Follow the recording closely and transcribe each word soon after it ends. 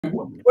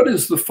what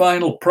is the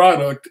final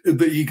product of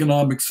the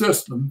economic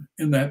system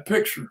in that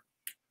picture?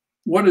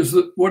 What is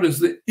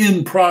the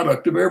end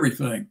product of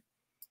everything?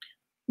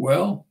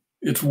 Well,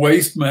 it's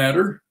waste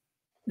matter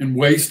and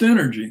waste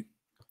energy.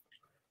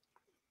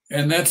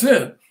 And that's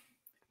it.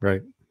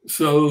 Right.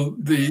 So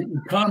the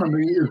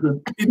economy is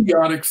an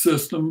idiotic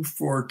system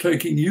for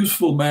taking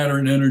useful matter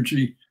and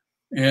energy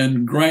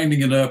and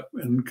grinding it up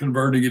and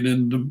converting it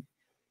into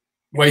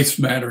waste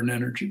matter and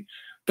energy.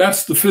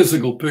 That's the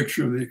physical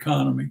picture of the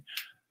economy.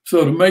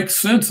 So to make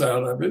sense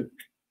out of it,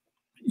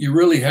 you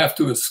really have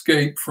to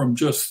escape from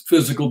just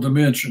physical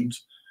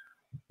dimensions.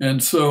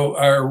 And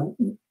so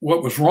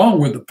what was wrong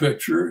with the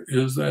picture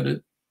is that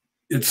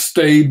it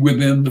stayed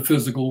within the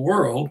physical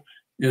world.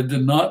 It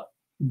did not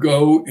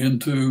go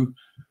into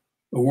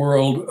a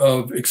world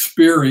of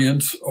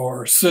experience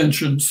or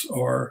sentience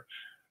or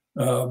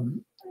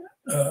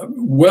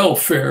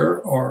welfare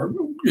or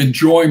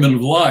enjoyment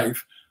of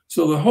life.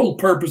 So the whole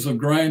purpose of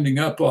grinding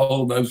up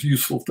all of those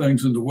useful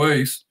things into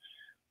waste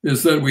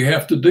is that we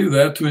have to do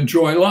that to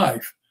enjoy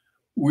life.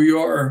 We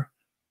are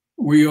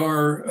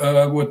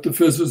what the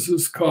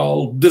physicists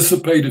call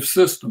dissipative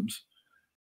systems.